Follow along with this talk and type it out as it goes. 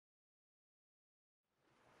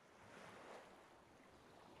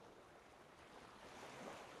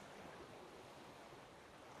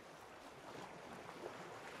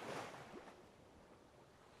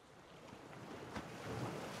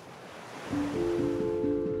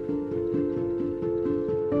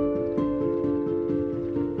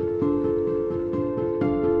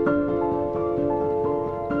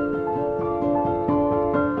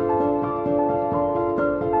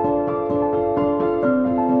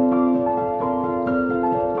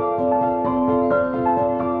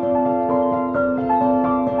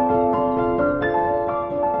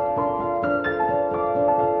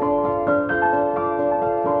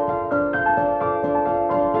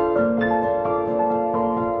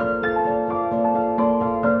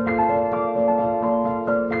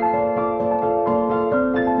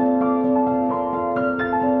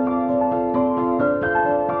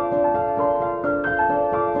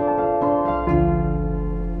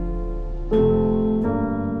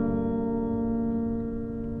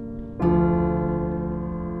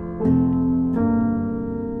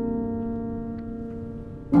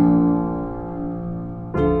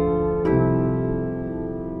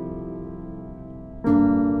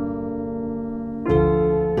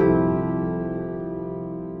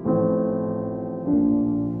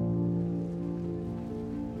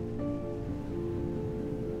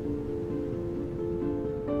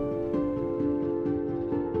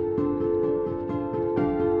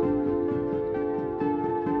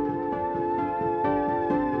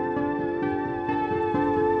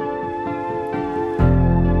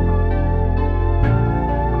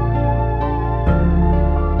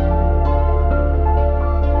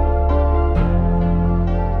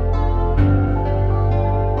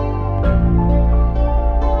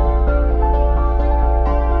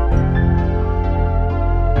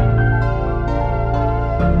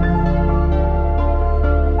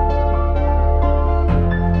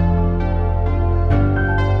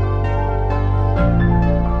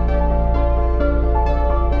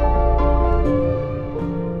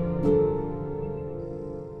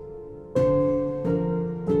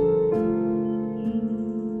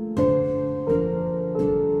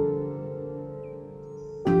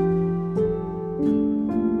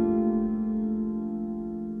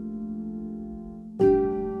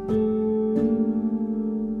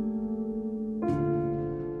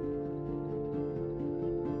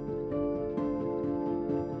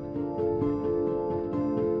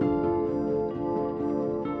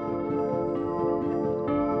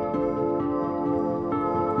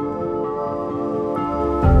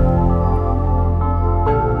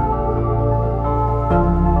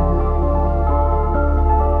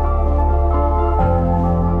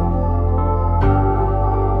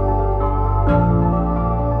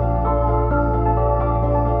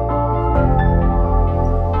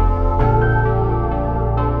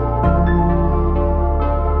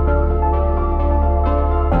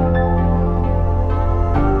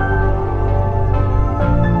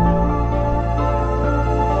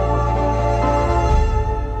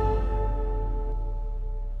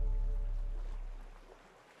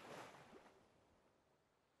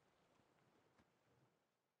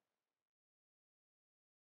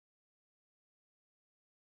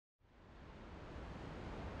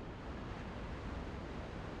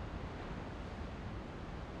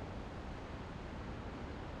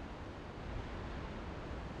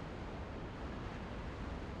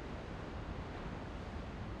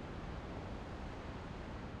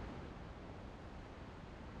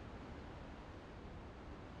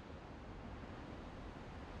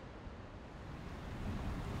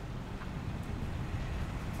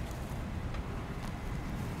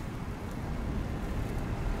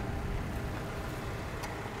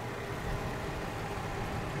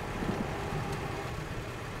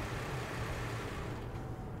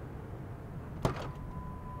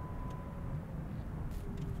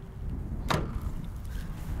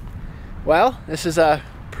Well, this is a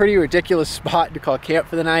pretty ridiculous spot to call camp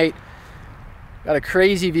for the night. Got a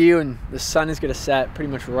crazy view and the sun is gonna set pretty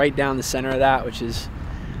much right down the center of that, which is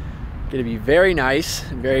gonna be very nice.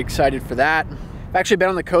 I'm very excited for that. I've actually been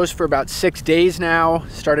on the coast for about 6 days now.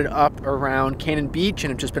 Started up around Cannon Beach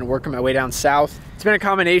and I've just been working my way down south. It's been a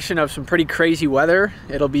combination of some pretty crazy weather.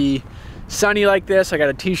 It'll be sunny like this. I got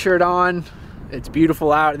a t-shirt on. It's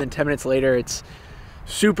beautiful out, and then 10 minutes later it's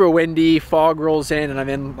super windy, fog rolls in, and I'm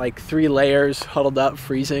in like 3 layers huddled up,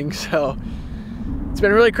 freezing. So it's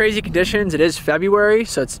been really crazy conditions. It is February,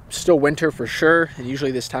 so it's still winter for sure. And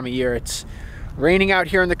usually this time of year it's raining out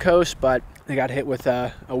here on the coast, but I got hit with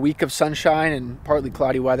a week of sunshine and partly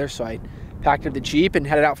cloudy weather. So I packed up the Jeep and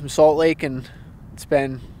headed out from Salt Lake, and it's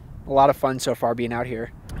been a lot of fun so far being out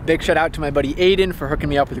here. Big shout out to my buddy Aiden for hooking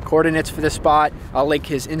me up with the coordinates for this spot. I'll link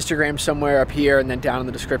his Instagram somewhere up here and then down in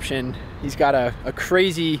the description. He's got a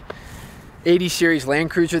crazy 80 series Land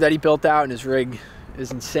Cruiser that he built out, and his rig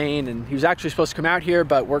is insane. And he was actually supposed to come out here,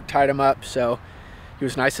 but work tied him up, so he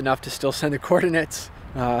was nice enough to still send the coordinates.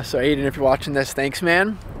 So Aiden, if you're watching this, thanks,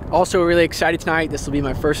 man. Also really excited tonight. This will be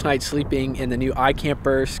my first night sleeping in the new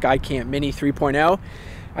iCamper SkyCamp Mini 3.0.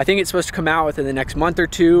 I think it's supposed to come out within the next month or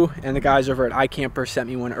two, and the guys over at iCamper sent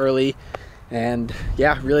me one early. And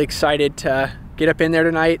yeah, really excited to get up in there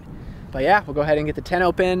tonight. But yeah, we'll go ahead and get the tent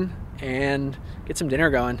open and get some dinner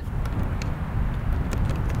going.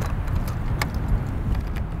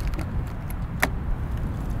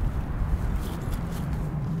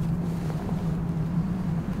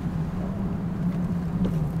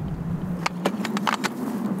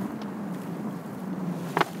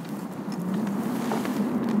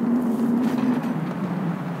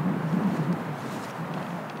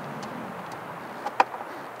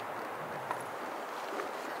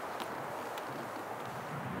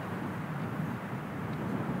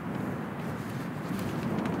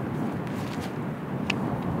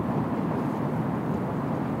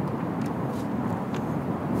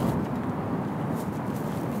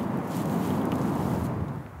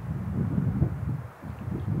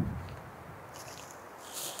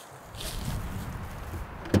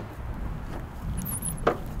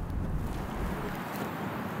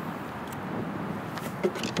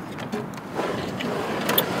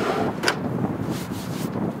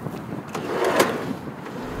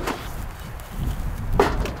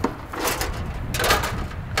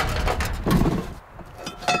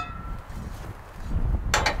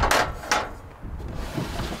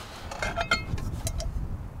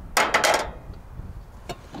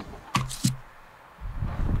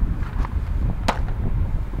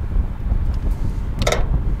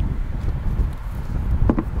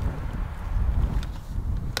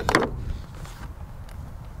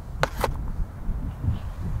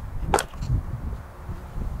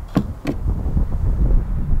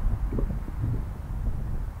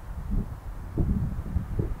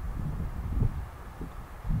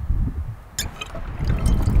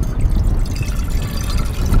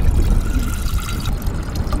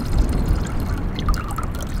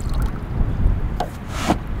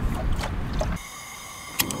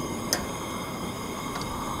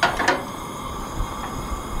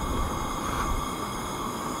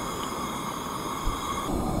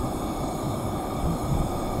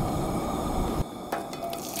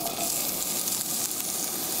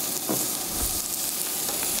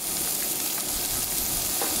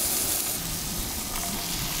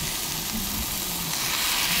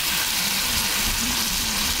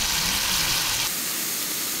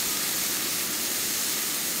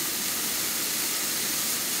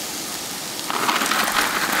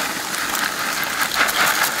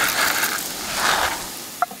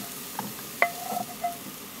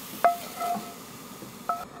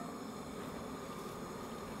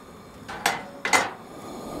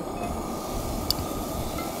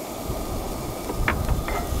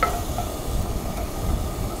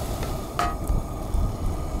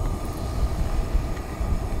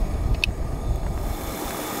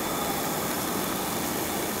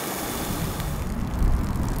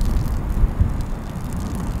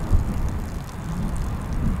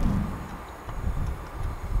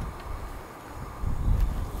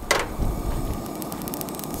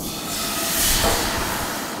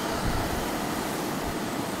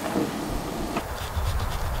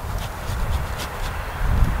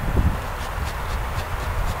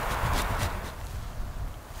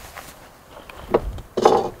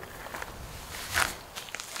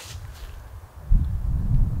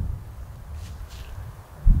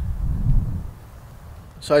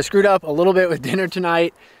 So I screwed up a little bit with dinner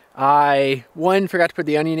tonight. I, 1, forgot to put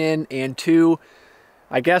the onion in, and 2,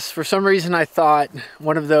 I guess for some reason I thought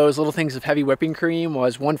one of those little things of heavy whipping cream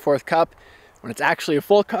was 1/4 cup when it's actually a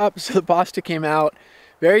full cup. So the pasta came out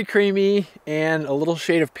very creamy and a little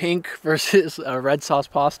shade of pink versus a red sauce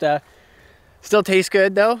pasta. Still tastes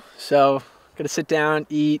good though. So gonna sit down,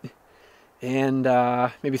 eat, and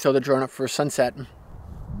maybe throw the drone up for sunset.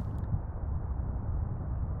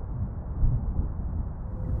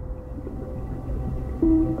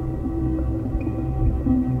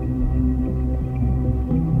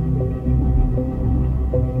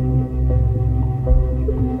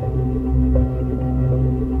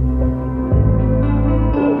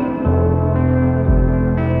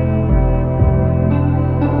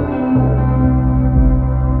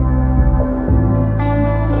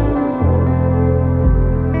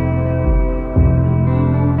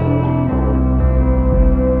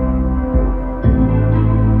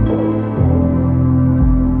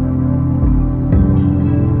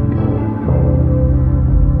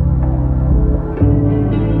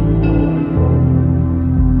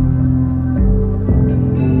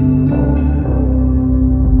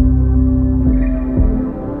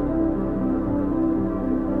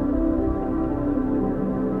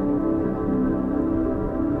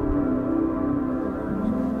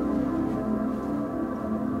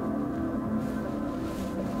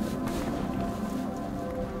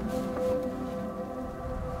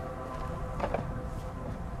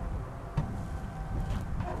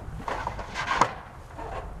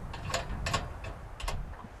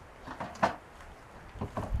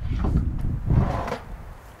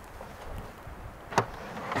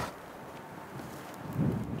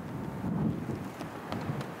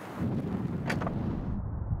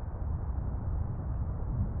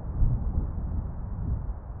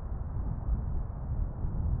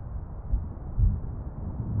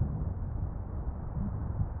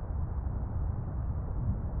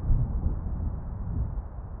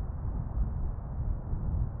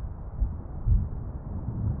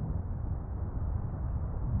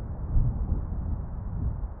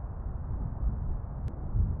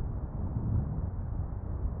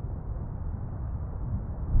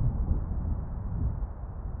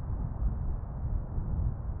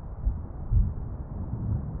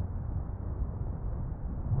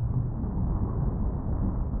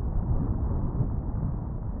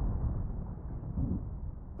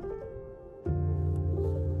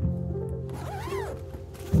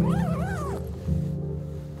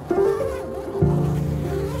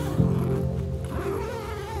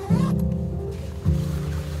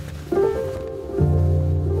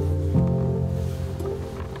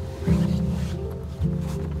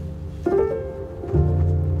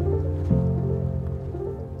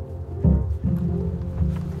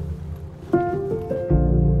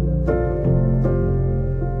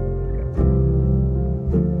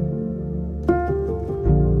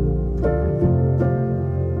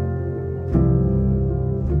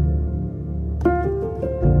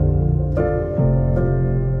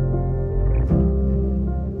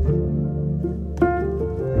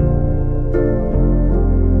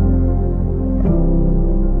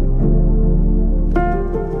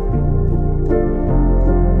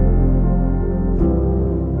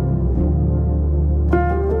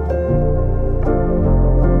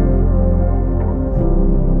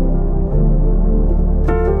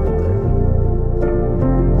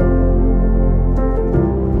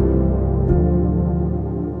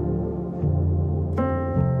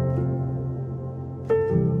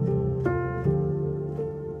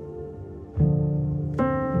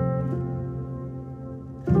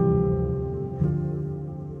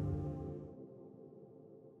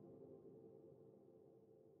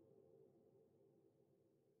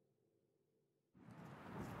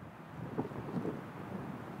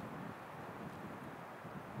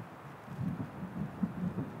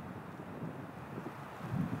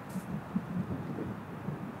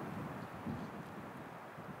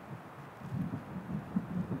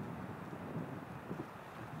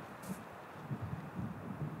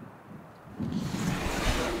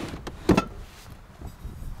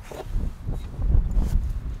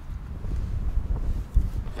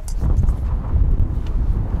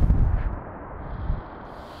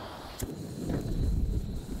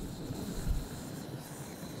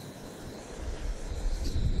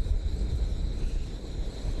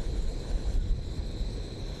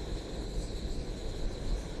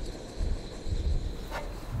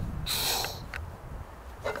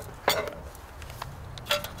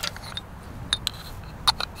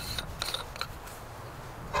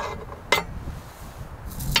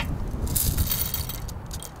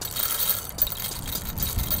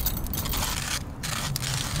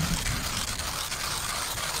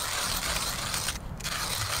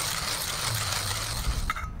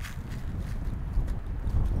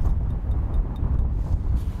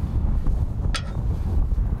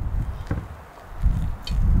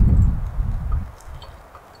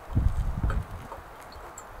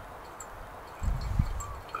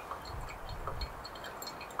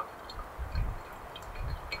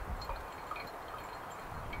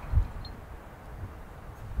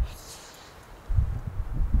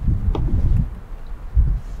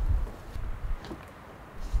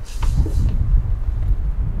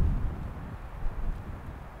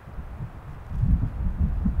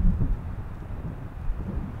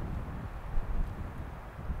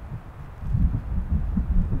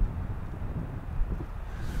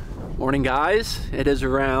 Morning guys, it is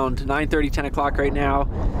around 9:30, 10 o'clock right now.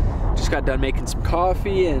 Just got done making some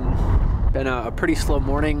coffee and been a pretty slow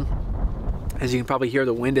morning. As you can probably hear,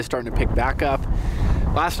 the wind is starting to pick back up.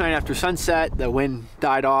 Last night after sunset, the wind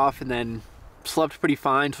died off and then slept pretty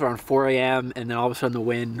fine till around 4 a.m. and then all of a sudden the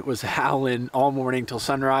wind was howling all morning till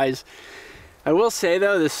sunrise. I will say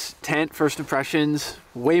though, this tent, first impressions,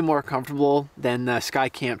 way more comfortable than the Sky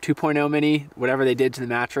Camp 2.0 Mini. Whatever they did to the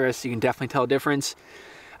mattress, you can definitely tell a difference.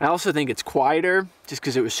 I also think it's quieter just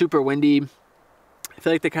because it was super windy. I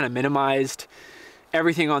feel like they kind of minimized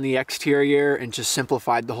everything on the exterior and just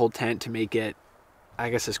simplified the whole tent to make it, I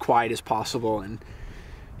guess, as quiet as possible. And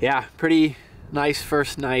yeah, pretty nice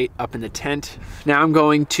first night up in the tent. Now I'm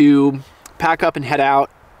going to pack up and head out.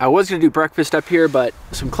 I was gonna do breakfast up here, but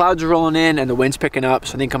some clouds are rolling in and the wind's picking up,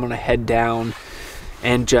 so I think I'm gonna head down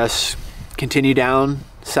and just continue down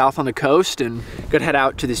south on the coast and gonna head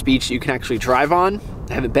out to this beach that you can actually drive on.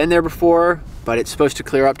 I haven't been there before, but it's supposed to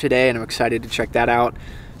clear up today and I'm excited to check that out.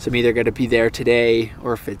 So I'm either gonna be there today,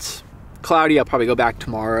 or if it's cloudy, I'll probably go back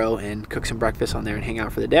tomorrow and cook some breakfast on there and hang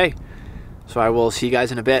out for the day. So I will see you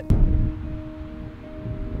guys in a bit.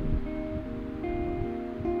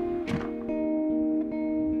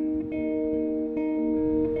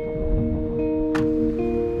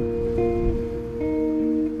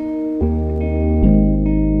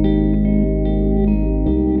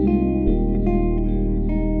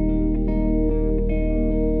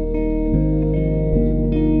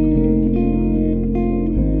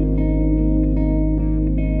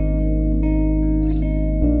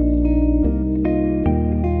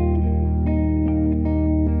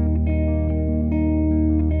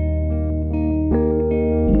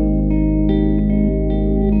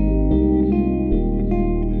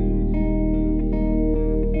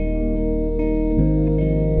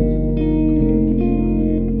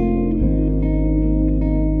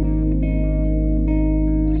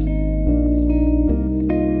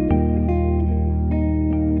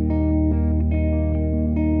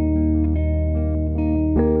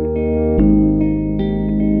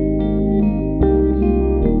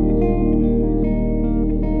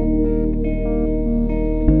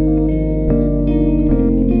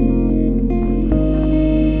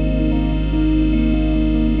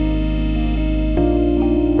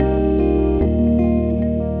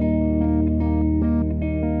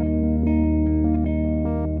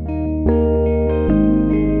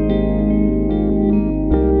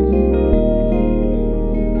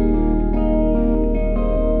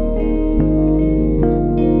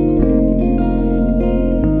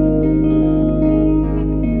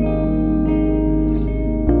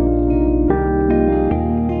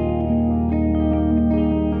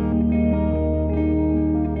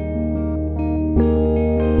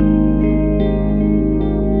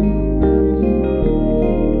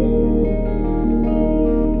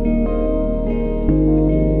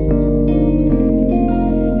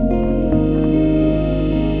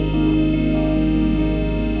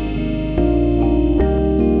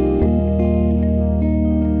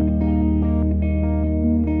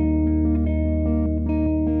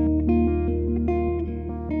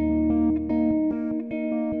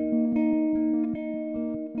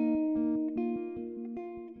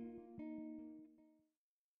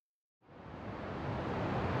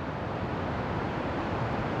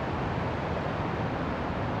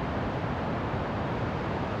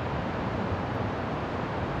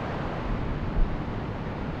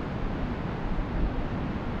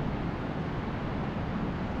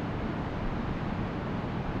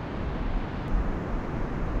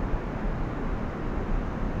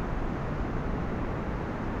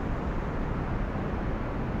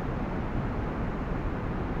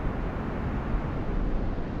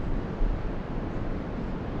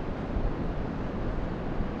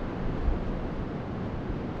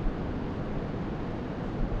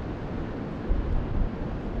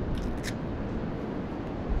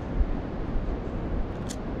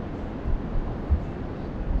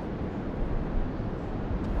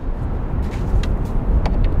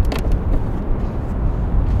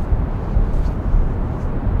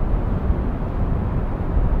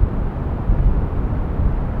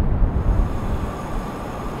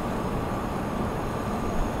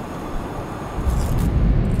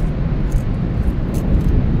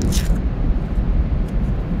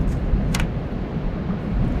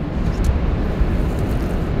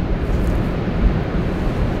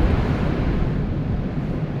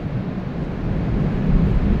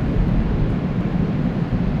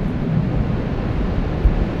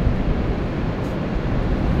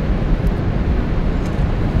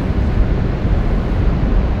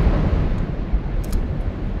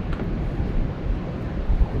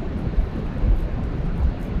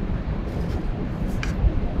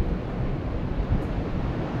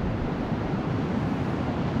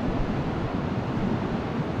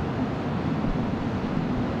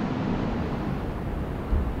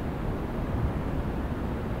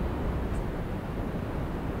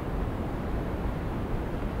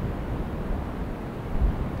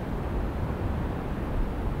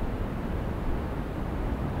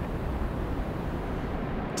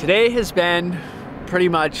 Today has been pretty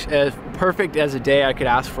much as perfect as a day I could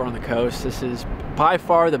ask for on the coast. This is by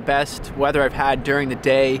far the best weather I've had during the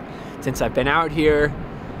day since I've been out here.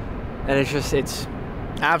 And it's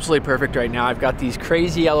absolutely perfect right now. I've got these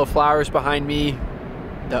crazy yellow flowers behind me,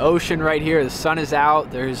 the ocean right here, the sun is out,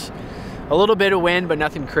 there's a little bit of wind, but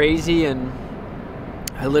nothing crazy. And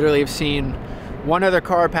I literally have seen one other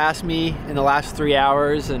car pass me in the last 3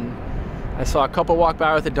 hours, and I saw a couple walk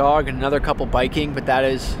by with a dog and another couple biking, but that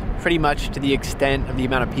is pretty much to the extent of the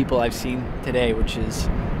amount of people I've seen today, which is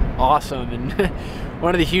awesome. And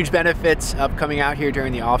one of the huge benefits of coming out here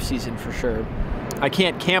during the off season for sure. I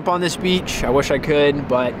can't camp on this beach, I wish I could,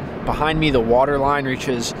 but behind me the water line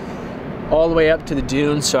reaches all the way up to the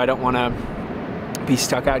dunes, so I don't want to be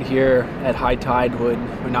stuck out here at high tide.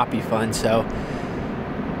 Would not be fun. So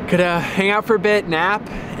could hang out for a bit, nap,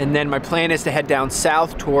 and then my plan is to head down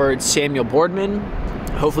south towards Samuel Boardman,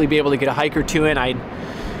 hopefully be able to get a hike or two in. I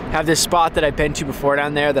have this spot that I've been to before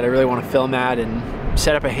down there that I really want to film at, and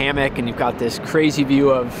set up a hammock, and you've got this crazy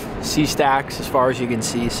view of sea stacks as far as you can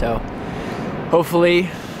see. So hopefully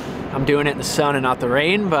I'm doing it in the sun and not the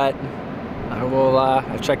rain, but I will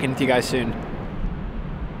I'll check in with you guys soon.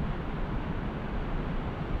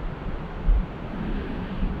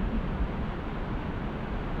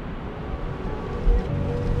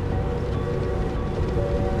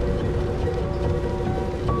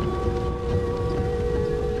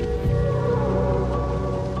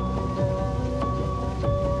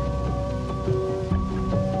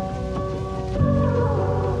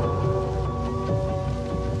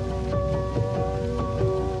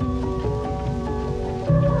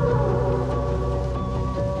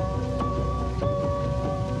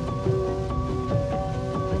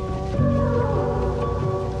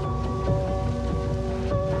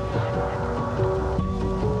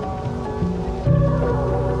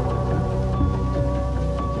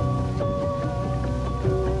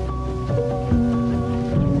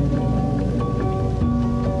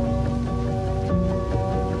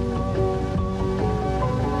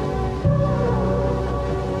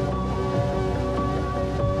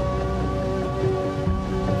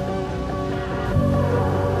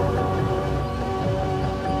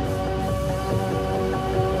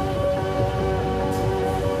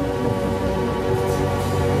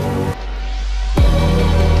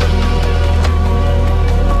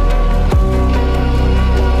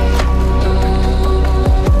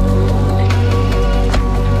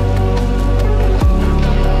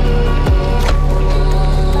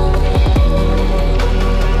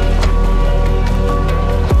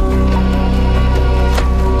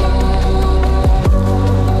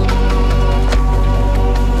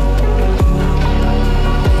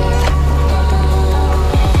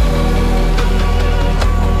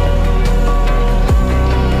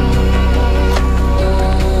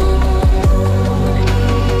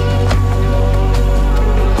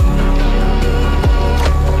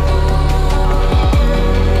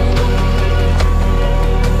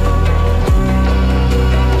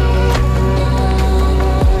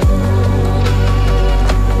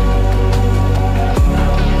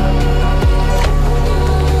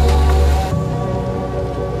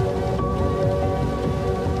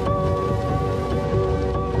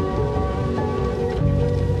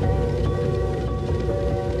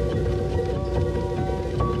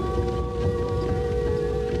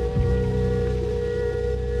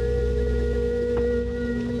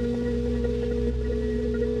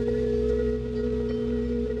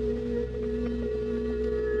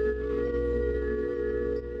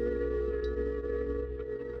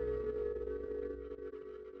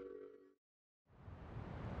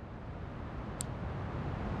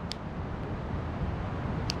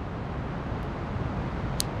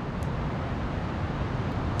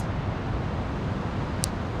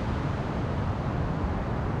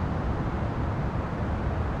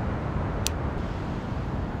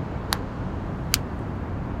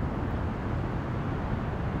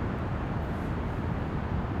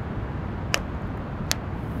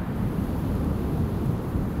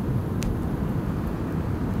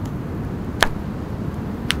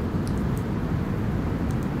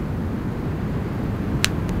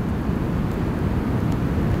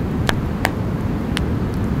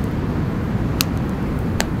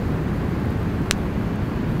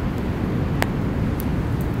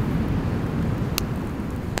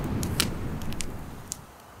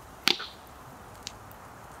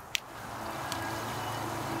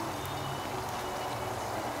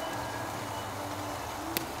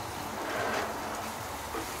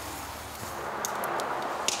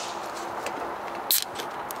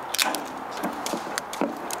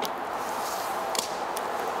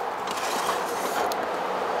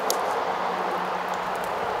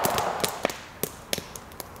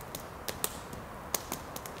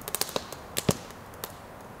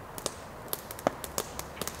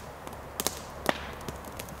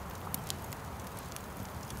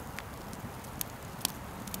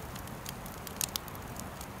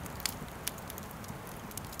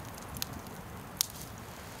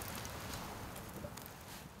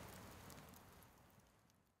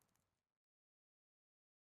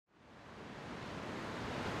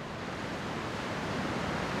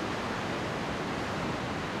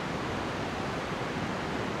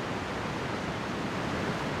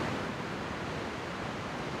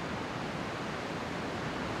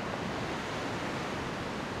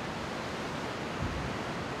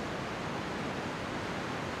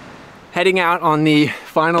 heading out on the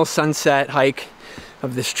final sunset hike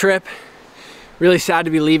of this trip. Really sad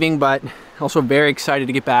to be leaving, but also very excited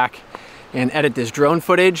to get back and edit this drone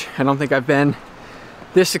footage. I don't think I've been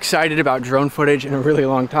this excited about drone footage in a really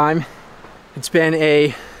long time. It's been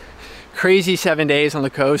a crazy 7 days on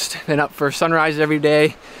the coast. Been up for sunrise every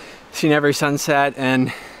day, seen every sunset,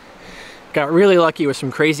 and got really lucky with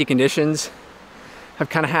some crazy conditions. I've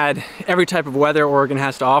kind of had every type of weather Oregon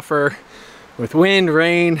has to offer, with wind,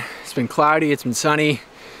 rain. It's been cloudy, it's been sunny,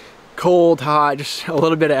 cold, hot, just a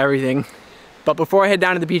little bit of everything. But before I head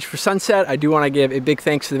down to the beach for sunset, I do want to give a big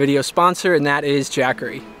thanks to the video sponsor, and that is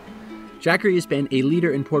Jackery. Jackery has been a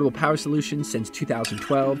leader in portable power solutions since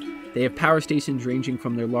 2012. They have power stations ranging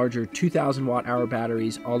from their larger 2,000 watt-hour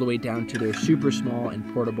batteries all the way down to their super small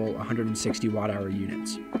and portable 160 watt-hour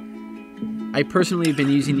units. I personally have been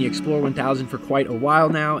using the Explorer 1000 for quite a while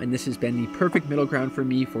now, and this has been the perfect middle ground for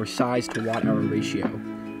me for size to watt-hour ratio.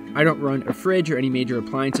 I don't run a fridge or any major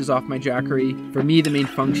appliances off my Jackery. For me, the main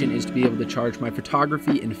function is to be able to charge my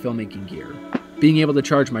photography and filmmaking gear. Being able to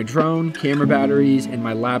charge my drone, camera batteries, and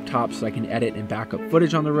my laptop so I can edit and back up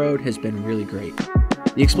footage on the road has been really great.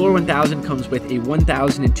 The Explorer 1000 comes with a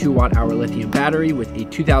 1002 watt-hour lithium battery with a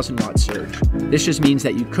 2000 watt surge. This just means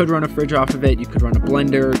that you could run a fridge off of it, you could run a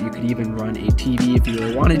blender, you could even run a TV if you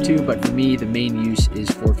really wanted to, but for me, the main use is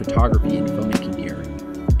for photography and filmmaking gear.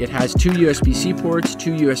 It has 2 USB-C ports,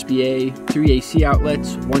 2 USB-A, 3 AC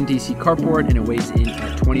outlets, 1 DC carport, and it weighs in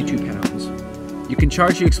at 22 pounds. You can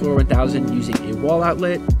charge the Explorer 1000 using a wall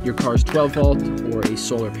outlet, your car's 12 volt, or a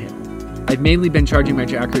solar panel. I've mainly been charging my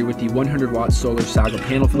Jackery with the 100 watt solar Saga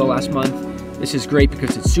panel for the last month. This is great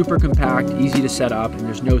because it's super compact, easy to set up, and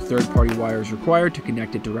there's no third-party wires required to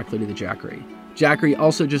connect it directly to the Jackery. Jackery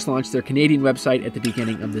also just launched their Canadian website at the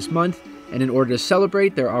beginning of this month, and in order to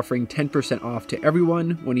celebrate, they're offering 10% off to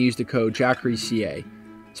everyone when you use the code JACKERYCA.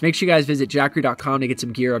 So make sure you guys visit Jackery.com to get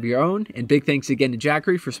some gear of your own, and big thanks again to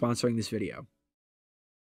Jackery for sponsoring this video.